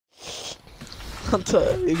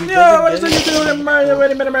Yeah, what is it you doing? Wait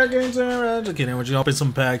a minute, Americans. Just kidding. Would you open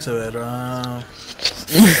some packs of it?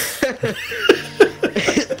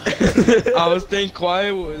 I was staying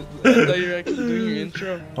quiet. I thought you were actually doing your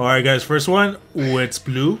intro. Alright, guys. First one. Oh, it's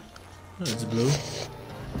blue. It's blue.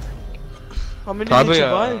 How many Probably did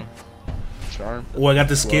you buy? Charm. Oh, I got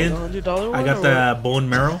the skin. $100 I got the bone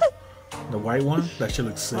marrow. The white one. That shit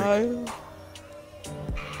looks sick.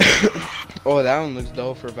 Oh, that one looks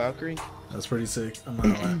dope for Valkyrie. That's pretty sick. I'm not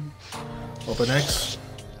gonna lie. Open X.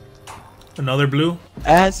 Another blue.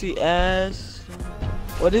 Assy ass.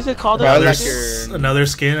 What is it called? Another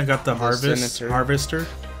skin. I got the harvester.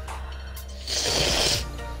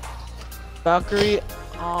 Valkyrie.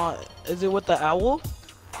 Is it with the owl?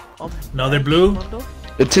 Another blue.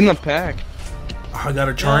 It's in the pack. I got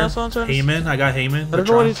a charm. Heyman. I got Heyman. I don't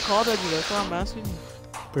know what it's called. That's what I'm asking you.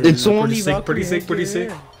 It's pretty sick. Pretty sick. Pretty sick.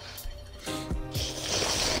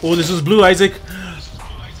 Oh, this is blue, Isaac.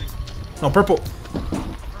 No, purple.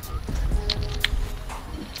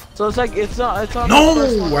 So it's like it's on.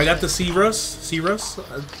 No, I got the sea rust. It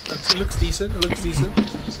looks decent. It looks decent.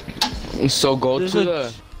 So go to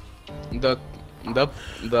the. Yep,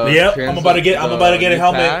 I'm about to get a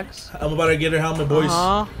helmet. Packs. I'm about to get a helmet, boys.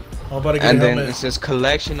 I'm about to get a helmet. And then it says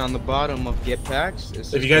collection on the bottom of get packs.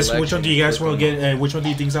 If you guys, which one do you guys want to get? Which one do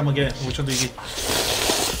you think I'm gonna get? Which one do you get?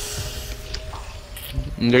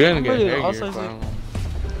 They're gonna get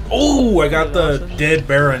Oh, I got the dead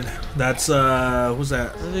Baron. That's who's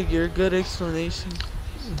that? I think you're a good explanation.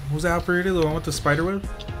 Who's that operator? The one with the spider web?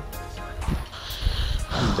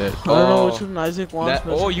 I don't know which one Isaac wants.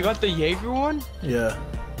 Oh, you got the Jaeger one? Yeah.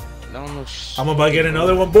 No, I'm about to get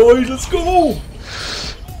another one, boys. Let's go.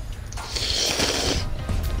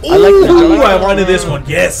 Ooh, I wanted this one.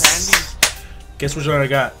 Yes. Guess which one I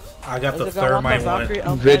got? I got the thermite one.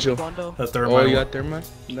 Vigil. The thermite. Oh, you got thermite?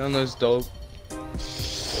 No, that's dope. That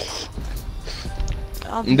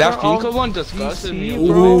Funko one disgusted me.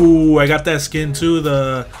 Ooh, I got that skin too.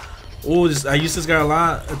 Oh, I used this guy a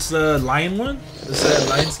lot. It's the lion one. It's that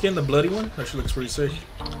lion skin, the bloody one. That shit looks pretty sick.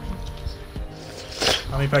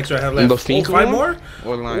 How many packs do I have left? Oh, 5 more?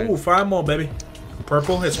 Ooh, 5 more, baby.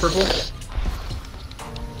 Purple. It's purple.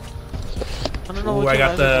 Ooh, I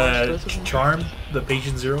got the charm, the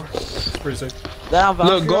patient 0. It's pretty sick.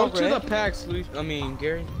 Look, go to the packs,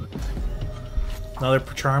 Gary. Another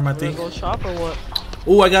charm, I think. Go shop or what?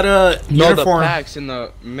 Ooh, I got a uniform. The packs in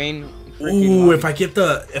the main. Ooh, if I get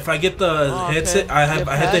the headset, I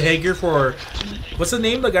had the headgear for what's the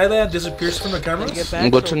name? The guy that disappears from the cameras.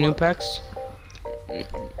 Go to new packs.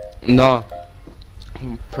 No.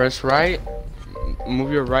 Press right.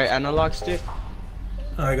 Move your right analog stick.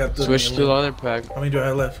 I got the switch to the other pack. How many do I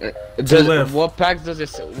have left? Left. What pack does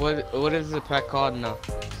it? What is the pack called now?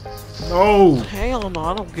 No. Hell no,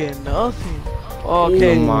 I don't get nothing.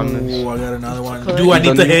 Okay. Ooh, I got another one. Dude, I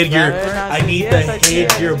need the headgear. I need the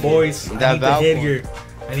headgear, boys. I need the headgear.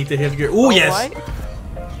 I need the headgear. Ooh, yes.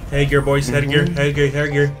 Headgear, boys. Headgear.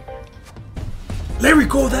 There we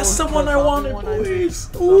go. That's the one I wanted, boys.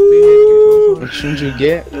 Ooh. What should you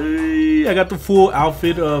get? I got the full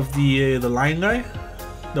outfit of the lion guy.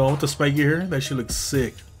 The one with the spiky hair. That shit looks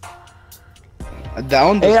sick. That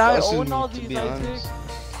one disgusts me, to be honest.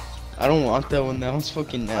 I don't want that one. That one's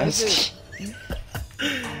fucking nasty.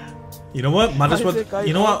 You know what? Might as well.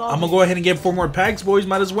 You know what? I'm gonna go ahead and get 4 more packs, boys.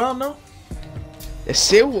 Might as well, no?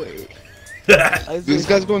 Say way. This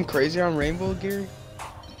guy's going crazy on Rainbow, Gary.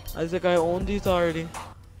 Isaac, I own these already.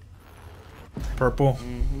 Purple.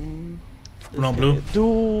 No, blue. Dude.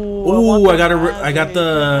 Ooh, I got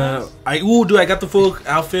the full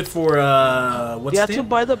outfit for what's you have to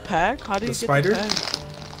buy the pack? How do you get the spider?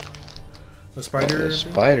 The spider.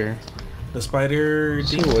 The spider.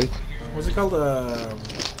 What's it called?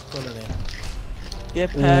 What's the name? Get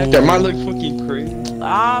packed. That might look fucking crazy.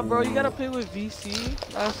 Bro, you gotta play with VC.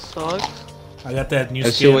 That sucks. I got that new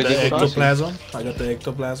skin, the ectoplasm. I got the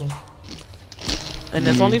ectoplasm. And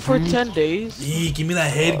it's only for 10 days. Give me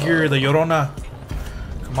that headgear, the Llorona.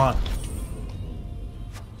 Come on.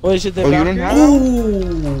 What is it? You don't have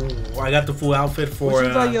Ooh, I got the full outfit for. Which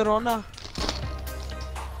is the Llorona?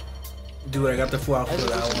 Dude, I got the full outfit for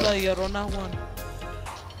that one. The Llorona one.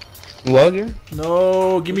 What? Again?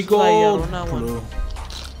 No, give me gold. Blue.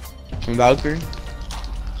 Valkyrie.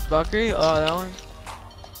 Valkyrie? Oh, that one.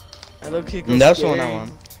 I look That's the one I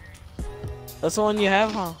want. That's the one you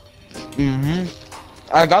have, huh?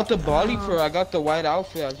 I got the body for. I got the white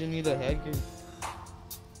outfit. I just need the headgear.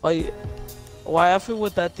 Why outfit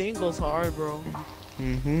with that thing goes hard, bro.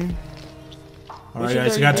 Alright,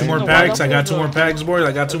 guys, I got 2 more packs. I got 2 more packs, boys.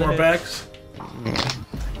 I got 2 more packs.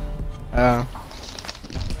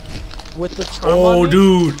 With the charm Oh, on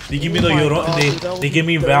dude, they give me the God, they give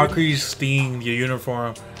me Valkyrie's Sting, the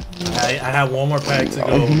uniform. I have one more pack to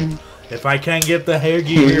go. If I can't get the hair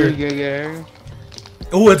gear,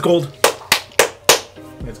 oh, it's gold.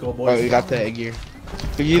 Let's go, boys. Oh, you got the hair gear.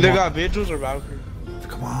 You either got Vigils or Valkyrie.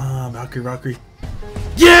 Come on, Valkyrie.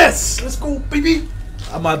 Yes, let's go, baby.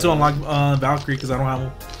 I'm about to unlock Valkyrie because I don't have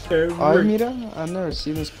one. Oh, mira, I've never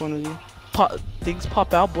seen this point of view. Things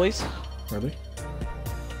pop out, boys. Really?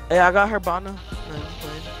 Hey, I got her Bana.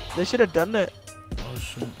 They should have done that. Oh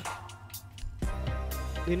shit.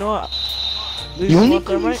 You know what? You only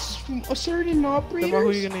can use a certain operator.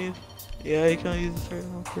 Who you gonna use? Yeah, you can use a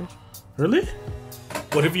certain operator. Really?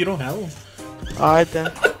 What if you don't have them? Alright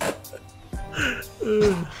then.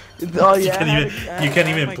 Oh yeah. You can't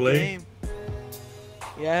even play. Game.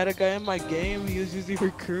 Yeah, I had a guy in my game. He was using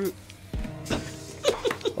recruit.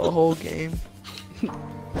 The whole game.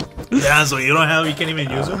 Yeah, so you don't have, you can't even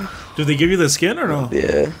use them. Do they give you the skin or no?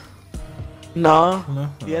 Yeah. No. No.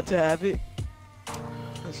 You have to have it.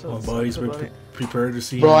 My boys were prepared to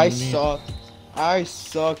see. Bro, I suck. I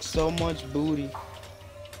suck so much booty.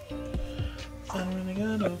 I really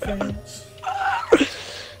got no friends.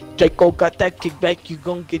 Jaco got that kickback. You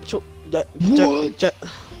gon' get your that.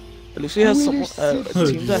 At least he has some a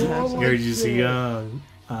team that has. Did you see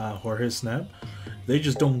Jorge snap? They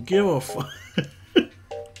just don't give a fuck.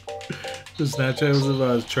 The Snapchat was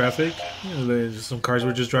about traffic. You know, some cars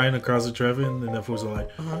were just driving across the traffic, and that was like,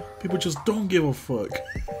 people just don't give a fuck.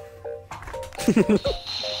 I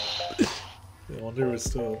wonder if it's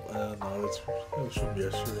still. I don't know. It was from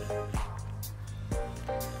yesterday.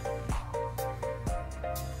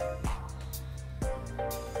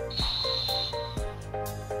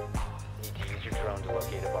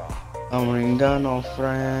 I ain't got no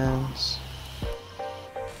friends.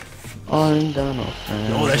 I ain't got no friends.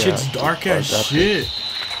 Yo, that shit's dark as shit.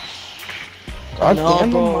 God No,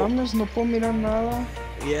 damn, bro. mames, no puedo mirar nada.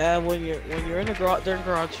 Yeah, when you're in the garage, they're in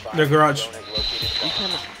garage. The garage.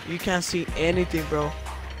 You can't see anything, bro.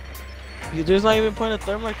 There's not even point of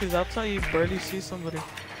thermite because that's how you barely see somebody.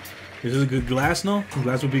 Is this a good glass? No,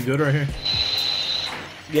 glass would be good right here.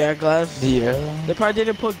 Yeah, glass. Yeah. They probably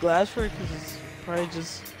didn't put glass for it because it's probably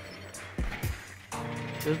just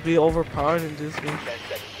be overpowered in this game.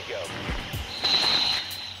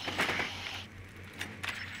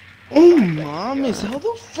 Oh, mames, how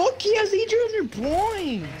the fuck he has 800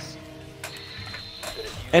 points?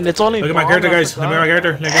 And it's only. Look at my character, guys. Let me get my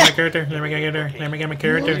character. Let me get my character. Let me get my character. Let me get my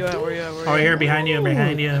character. Where you at? Oh, here, behind you. I'm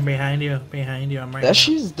right. That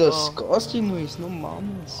shit's disgusting, Luis. No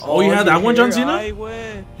mames. Oh, you have that one, John Cena?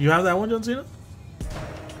 Cena? You have that one, John Cena?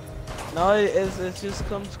 No, it just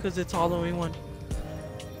comes because it's Halloween one.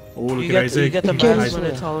 Oh, look You at Isaac. You get the mask when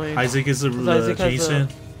it's Halloween. Isaac is a Jason.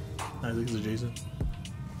 Isaac is a Jason.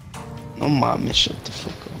 No mames, shut the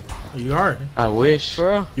fuck up. You are. I wish.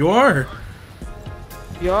 Bro, You are.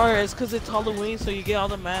 you are. It's because it's Halloween, so you get all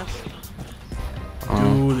the masks.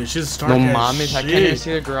 Dude, this shit's No starting. mames, I can't even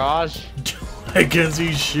see the garage. I can't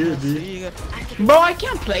see shit, dude. You got, Bro, I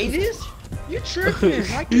can't play this. You tripping?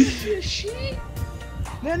 I can't see shit.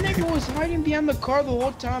 That nigga was hiding behind the car the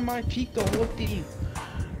whole time. I peeked the whole thing.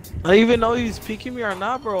 I don't even know if he's peeking me or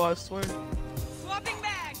not, bro. I swear. Swapping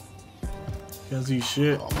bags. Can't see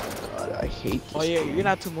shit. Oh my god, I hate this. Oh yeah, game. you're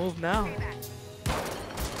not to move now.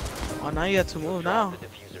 Oh, now you have to move now.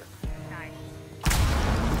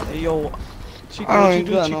 Hey yo, Chico, I what you ain't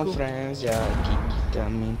do, got Chico? no friends. Yeah, keep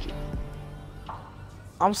that mean.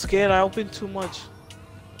 I'm scared. I opened too much.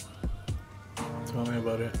 Tell me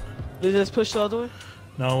about it. Did this push the other way?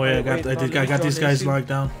 No way, I got these guys locked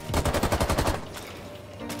down.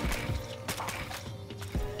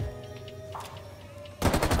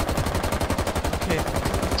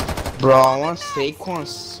 Okay. Bro, I want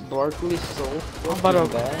Saquon Barkley so I'm about to-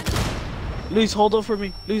 fucking bad. Luis, hold up for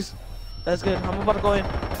me. Luis, that's good. I'm about to go in.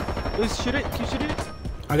 Luis, shoot it. Can you shoot it?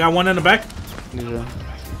 I got one in the back. Yeah. No.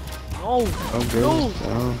 Oh, good. No.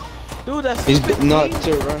 Oh. Dude, that's He's 15. not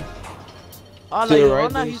to run. Ah, to La the right,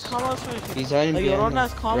 Llorona, Luis. he's coming for He's hiding La behind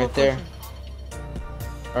Llorona's him. coming Right there.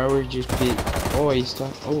 Or we just beat. Oh, he's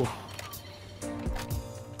stuck. Oh.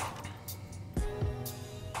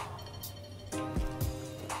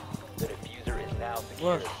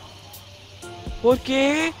 What? ¿Por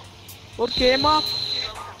qué? ¿Por qué, ma?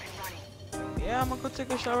 Yeah, I'm gonna go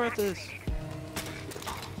take a shower at this.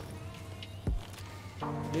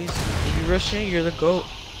 Please, if you rush in, you're the GOAT.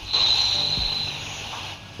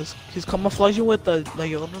 He's camouflaging with the La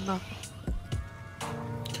Llorona.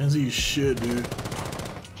 Can't see shit, dude.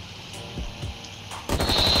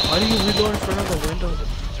 Why do you reload in front of the window?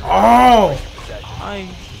 Oh! I.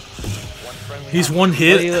 He's one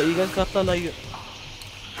hit. You guys got the like.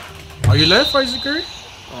 Are you left, Isaac Curry?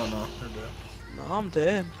 Oh no, they're dead. No, I'm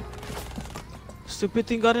dead. Stupid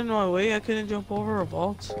thing got in my way. I couldn't jump over a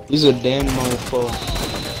vault. He's a damn motherfucker.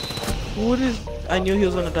 Who is? I knew he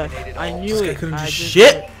was gonna die. I knew This guy it. couldn't do I just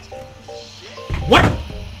shit. What?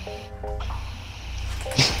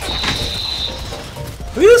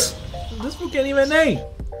 Look at this. This fool can't even name.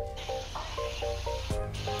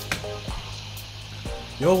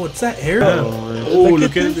 Yo, what's that hair? Oh,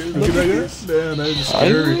 look at it. Look at that guy. Damn, that is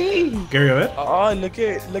scary. Gary, what? Oh, look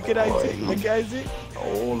at Isaac. Look at Isaac.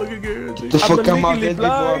 Oh, look at Gary. The fuck I'm out there before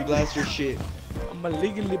I blind. blast your shit. I'm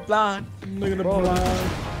legally blind. Look at the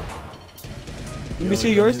blind. Let me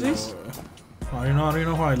see yours, please. I don't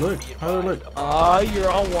know how I look. How do I look? Ah, you're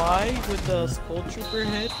all white with the skull trooper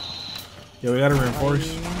head. Yeah, we gotta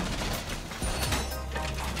reinforce.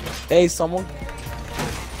 Hey, someone.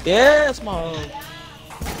 Yes, my.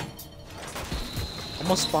 I'm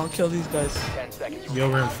gonna spawn kill these guys. Yo,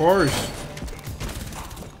 reinforce.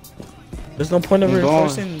 There's no point of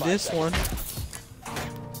reinforcing this one.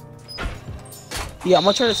 Yeah, I'm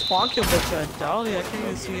gonna try to spawn kill, but I doubt it. I can't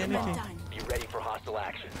even see anything. Be ready for hostile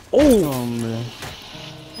action. Oh man.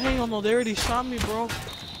 hell no, they already shot me, bro.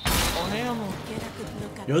 Oh hell no.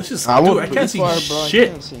 Yo, this is. Dude, I can't see shit.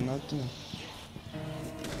 I can't see nothing.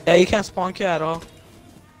 Yeah, you can't spawn kill at all.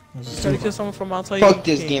 Try to kill someone from outside. Fuck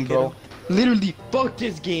this game, bro. Literally, fuck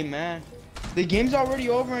this game, man. The game's already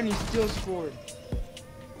over and he still scored.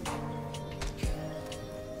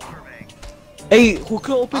 Hey, who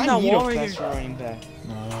could open that I need wall a right faster here? running back.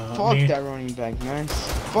 Fuck Me. that running back, man.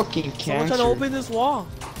 Fucking Someone cancer. try to open this wall.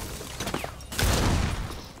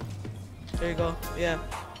 There you go. Yeah.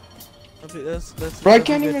 That's Bro, I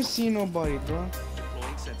can't even see nobody, bro.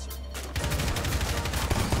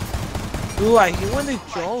 Dude, I hate when they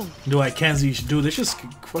drone. Dude, I can't see. Dude, this is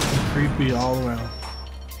fucking creepy all around.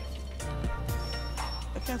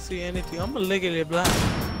 I can't see anything. I'm legally blind.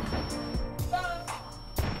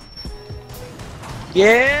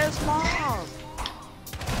 Yes, mom.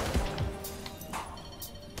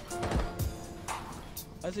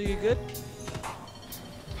 I see you good.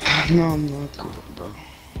 No, I'm not good, bro.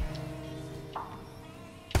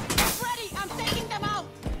 Ready, I'm taking them out.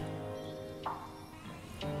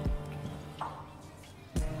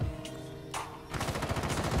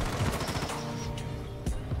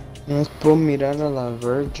 No puedo mirar a la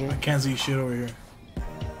Virgin. I can't see shit over here.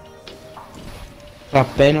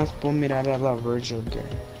 Apenas puedo mirar a la Virgin, girl.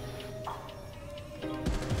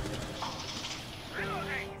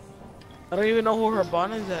 I don't even know who her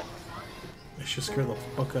bond is at. It should scare the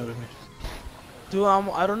fuck out of me. Dude,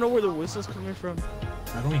 I don't know where the whistle's coming from.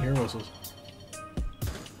 I don't hear whistles.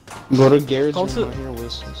 Go to Garrett's Go room, to- I hear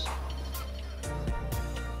whistles.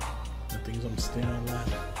 The things I'm staying on that.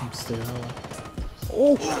 I'm staying on that.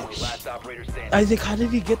 Oh, Last operator standing. Isaac, how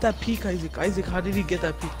did he get that peak, Isaac? Isaac, how did he get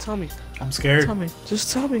that peak? Tell me. I'm scared. Tell me.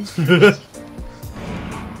 Just tell me.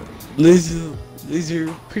 Liz,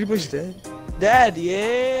 you're pretty much dead. Dad,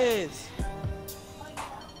 yes.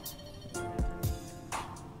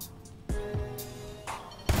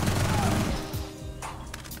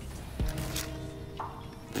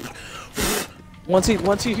 Once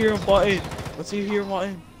you hear him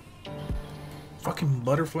button, Fucking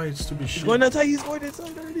butterfly, stupid he's shit. going outside. He's going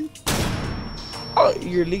inside already. Oh,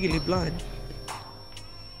 you're legally blind.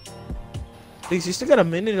 At least you still got a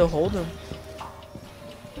minute to hold him.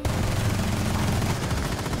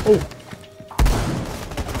 Oh.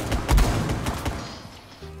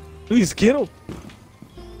 Luis, get him.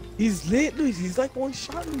 He's lit, Luis. He's like one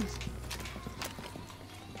shot, Luis.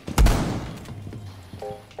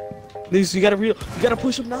 Luis, you gotta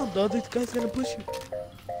push him now. The other guy's gonna push you.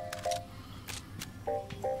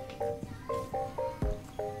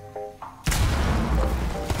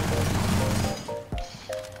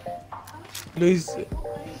 Luis,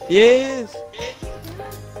 yes.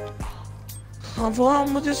 I'm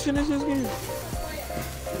gonna just finish this game.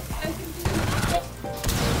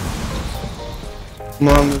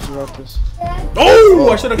 Mom, let's wrap this. Oh,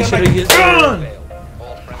 I should have got my should've used gun.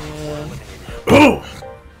 Oh.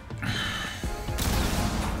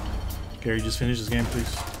 Gary, just finish this game,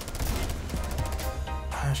 please.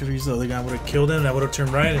 I should have used the other guy. I would have killed him. I would have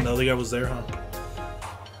turned right, and the other guy was there, huh?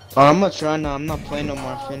 Oh, I'm gonna try now. I'm not playing no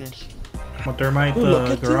more. Finish. I'm gonna thermite Ooh, look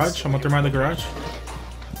the at garage. this. I'm gonna thermite the garage.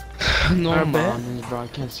 No, Our man, bro. I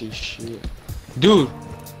can't see shit. Dude,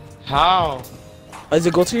 how?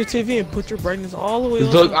 Isaac, go to your TV and put your brightness all the way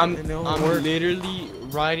up. Look, and it'll I'm work. literally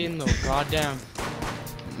right in the goddamn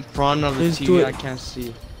front of the Let's do TV. it. I can't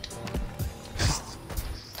see.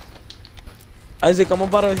 Isaac, I'm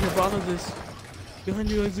about to hit bottom of this. Behind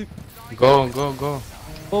you, Isaac. Go,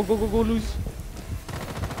 Luis.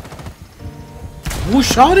 Who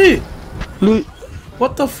shot it? Luis.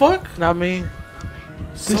 What the fuck? Not me.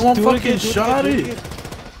 Someone fucking shot it.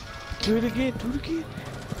 Do it again.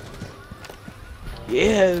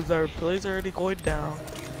 Yes, our play's already going down.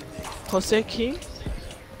 Jose King?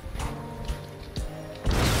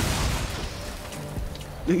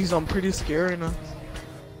 These I'm pretty scary now.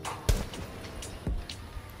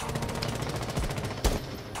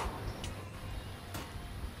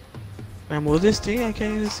 Man, with this thing, I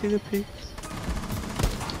can't even see the peak.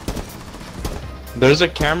 There's a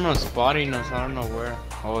camera spotting us, I don't know where.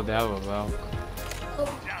 Oh, they have a valve.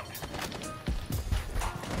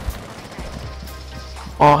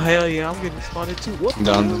 Oh, hell yeah, I'm getting spotted too. What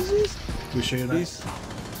the hell is this? We show you that.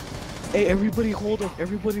 Hey, everybody hold him.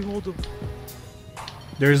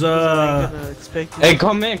 There's a... Hey,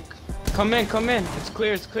 come in. It's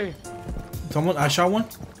clear. Someone, I shot one.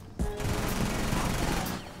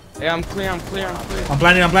 Hey, I'm clear. I'm planning.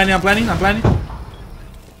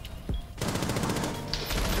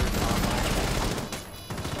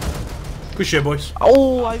 Good shit, boys.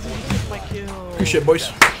 Oh, Isaac, you took my kill. Good shit,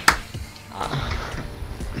 boys.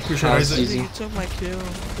 Good shit, Isaac. You took my kill.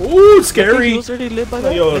 Ooh, scary. He was already lit by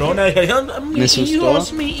that. Mi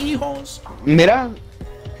hijos. Mira,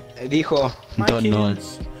 dijo. My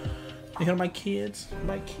kids. Dijeron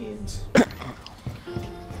my kids.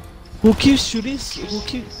 Who keeps shooting?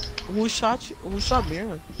 Who shot you? Who shot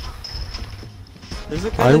Mira? There's a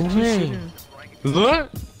guy that keeps shooting. Look!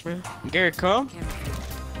 Gary, come.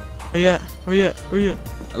 Where you at?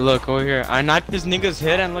 Look, over here. I knocked this nigga's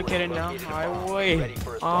head and look at it now. Highway.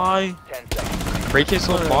 Break his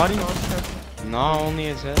whole body? No, only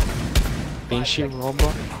his head. Pinche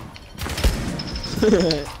robot.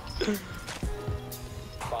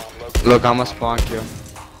 Look, I'm a spawn kill.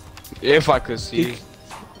 If I could see.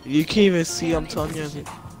 You can't even see, I'm telling you.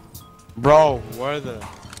 Bro, where the...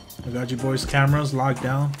 I got you boys' cameras locked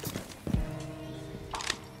down.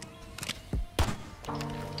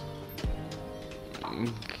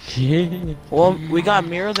 Well, we got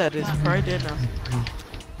Mira that is probably dead now.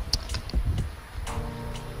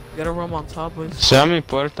 Gotta run on top, boys. Sea mi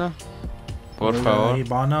puerta. Por favor.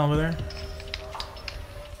 Ibana over there.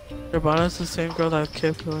 Urbana's the same girl that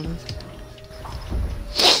kept killing us.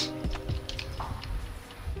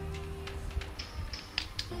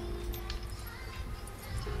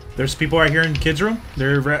 There's people right here in kids' room.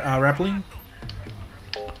 They're rappelling.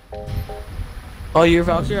 Oh, you're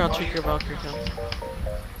Valkyrie? I'll check your Valkyrie count.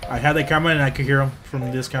 I had that camera and I could hear them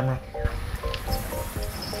from this camera.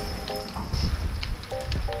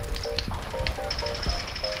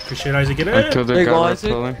 Good shit, Isaac. Get it. I killed the guy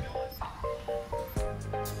rappelling.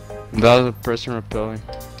 That was a person rappelling.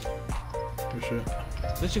 Good shit.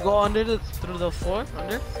 Did you go under through the floor?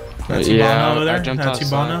 Under? That's yeah, Ibana over there. I jumped That's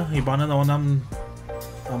outside. Ibana, the one I'm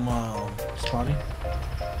spotting.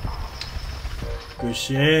 Good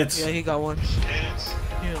shit. Yeah, he got one.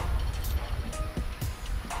 Yeah.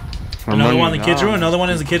 Another one in the kids' room. Another one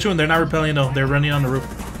in the kids' room. They're not repelling though. They're running on the roof.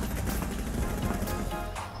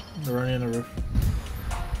 They're running on the roof.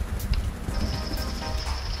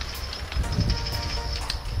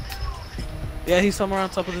 Yeah, he's somewhere on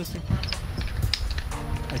top of this thing.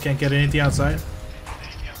 I can't get anything outside.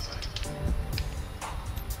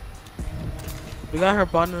 We got her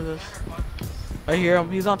bottom this. I hear him.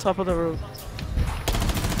 He's on top of the roof.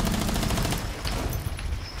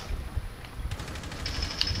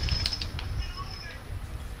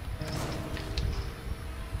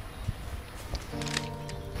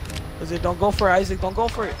 Don't go for it, Isaac. Don't go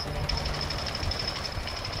for it.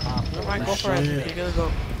 Never mind, go for it. You're gonna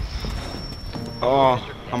go.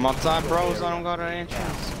 Oh, I'm outside, bros. I don't got an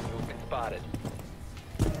entrance.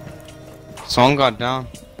 Someone got down.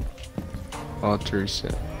 Oh,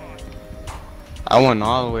 Teresa. I went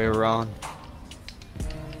all the way around.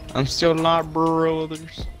 I'm still not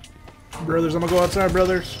brothers. Brothers, I'm gonna go outside,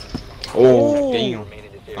 brothers. Oh, damn.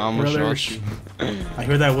 I almost Brothers. shot you. I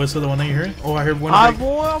heard that whistle, the one that you heard? Oh, I heard one.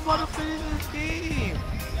 Boy, I'm about to finish this game.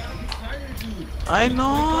 I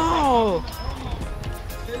know.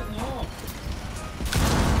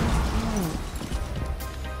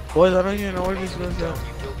 Boys, I don't even know where these guys are.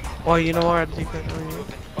 Oh, you know what? I think I know you.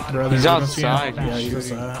 Brothers, He's outside. Yeah,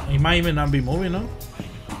 he's outside. He might even not be moving, no?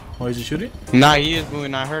 Oh, is he shooting? Nah, he is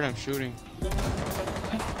moving. I heard him shooting.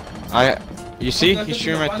 You see? He's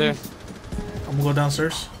shooting right there. I'm gonna go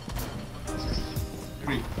downstairs.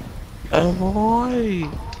 Oh boy!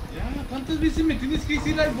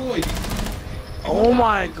 Oh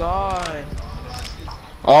my god!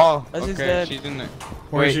 Oh, Isaac's okay, dead. she's in there.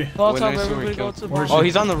 Where is she? Go top, everybody go to the Oh,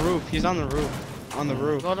 he's on the roof. He's on the roof. On the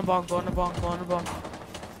roof. Go on the bomb, go on the bomb, go on the bomb.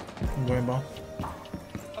 I'm going bomb.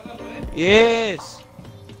 Yes!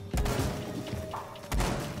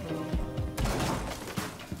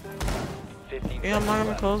 Yeah, I'm not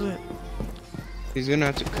gonna close it. He's gonna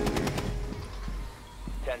have to come here.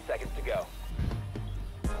 10 seconds to go.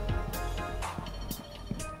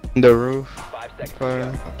 The roof. 5 seconds to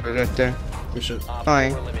go. Right there. Good shit. Op Hi.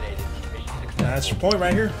 4 eliminated. Mission success. That's your point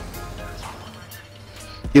right here.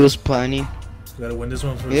 He was planning. We gotta win this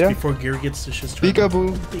one first Yeah. before Gear gets the shit started.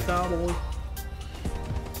 Peekaboo. Peekaboo.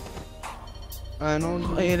 I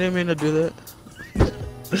know. I didn't mean to do that.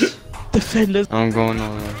 Defend us. I'm going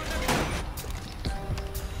over.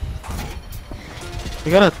 We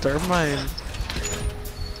got a thermite.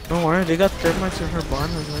 Don't worry, they got thermites in her barn.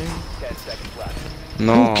 10 seconds left.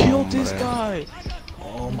 No. Who killed this man. guy?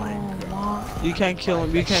 Oh my god. You can't kill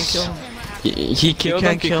him, you can't kill him. He killed him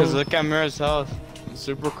can't kill because him. look at Mira's health.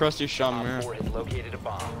 Super crusty shot Op Mira. 4 has located a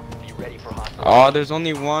bomb. Be ready for hostile. Oh, there's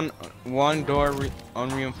only one door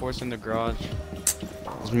unreinforced in the garage.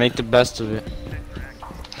 Let's make the best of it.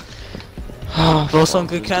 Throw some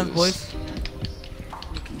good cans, boys.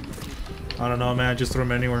 I don't know, man. Just throw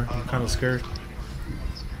them anywhere. I'm kind of scared.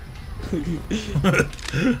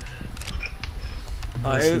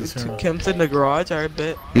 Camped in the garage, I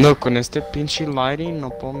bet. No, con este pinche lighting no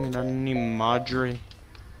puedo mirar ni madre.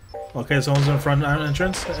 Okay, someone's in front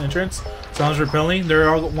entrance. Someone's repelling. They're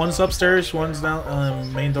all one's upstairs, one's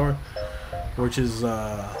down main door, which is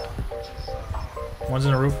one's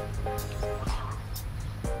in the roof.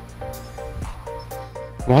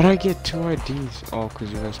 Why'd I get 2 IDs? Oh,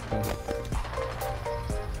 cause you guys play.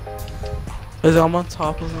 Cause I'm on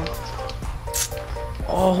top of him.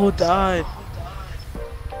 Oh, who died?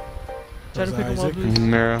 Try to pick him up, please.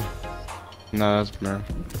 Mira. No, that's Mira.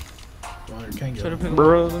 Well, you can't get Try to him. pick him up.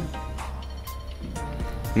 Brother.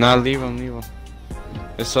 Nah, leave him.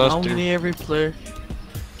 It's us, How dude. many every player?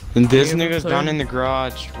 And this Every nigga's player. down in the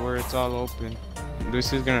garage where it's all open.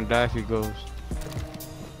 This is gonna die if he goes.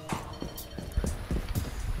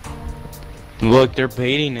 Look, they're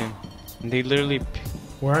baiting him. They literally.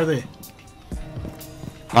 Where are they?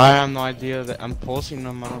 I have no idea that I'm pulsing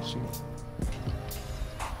them. I don't see.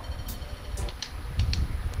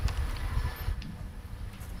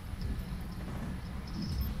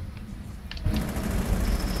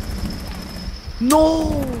 No!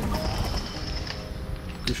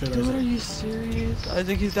 Good shit, Dude, are Isaac. you serious? I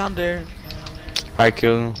think he's down there. I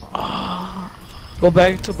killed him. Go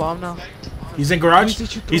back to bomb now. He's in garage.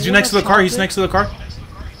 Did you throw He's one next to the up car. top He's there? next to the car.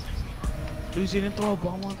 Dude, you didn't throw a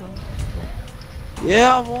bomb on them.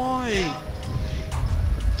 Yeah, boy!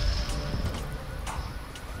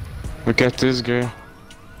 Look at this guy.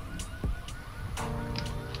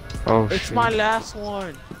 Oh It's shit. my last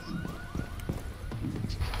one.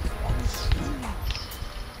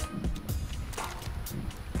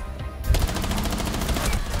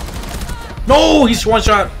 No, he's one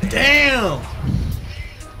shot. Damn.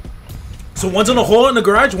 So one's in a hole in the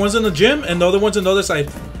garage, one's in the gym, and the other one's on the other side.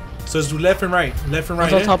 So it's left and right, left and right.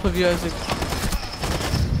 He's on eh? top of you, Isaac.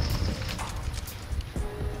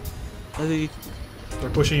 I think They're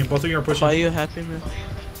pushing you. Both of you are pushing. buy you a happy meal.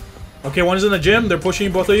 Okay, one is in the gym. They're pushing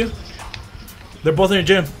you, both of you. They're both in the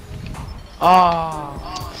gym. Ah.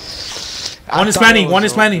 One is planning. One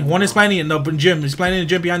is planning. One is planning in the gym. He's planning in the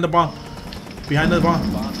gym behind the bomb. Behind the bomb.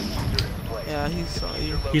 Yeah, he saw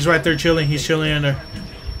you. He's right there chilling. He's chilling in there.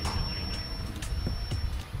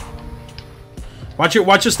 Watch it.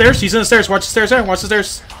 Watch the stairs. He's in the stairs. Watch the stairs there. Watch the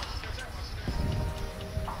stairs.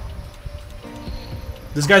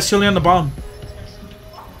 This guy's chilling on the bomb.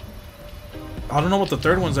 I don't know what the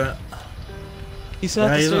third one's at. He's at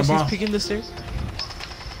the he's in the stairs. bomb. He's peeking the stairs.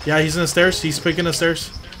 Yeah, he's in the stairs. He's picking the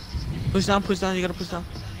stairs. Push down, push down. You gotta push down.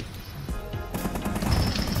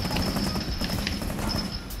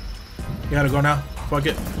 You gotta go now. Fuck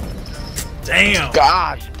it. Damn.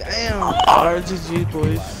 God damn. RGG,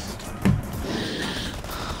 boys.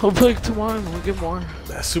 We'll play tomorrow and we'll get more.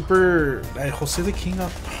 That super. That Jose the King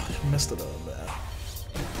up. Messed it up, man.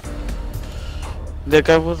 That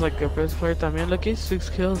guy was like a best player también. Look, he's 6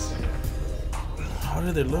 kills. How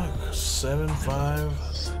did they look? 7, 5,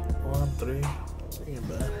 1, 3. Freaking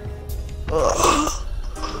bad.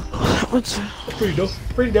 What's Pretty dope.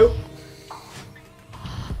 Pretty dope.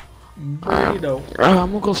 Pretty dope.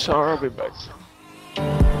 I'm gonna go shower. I'll be back.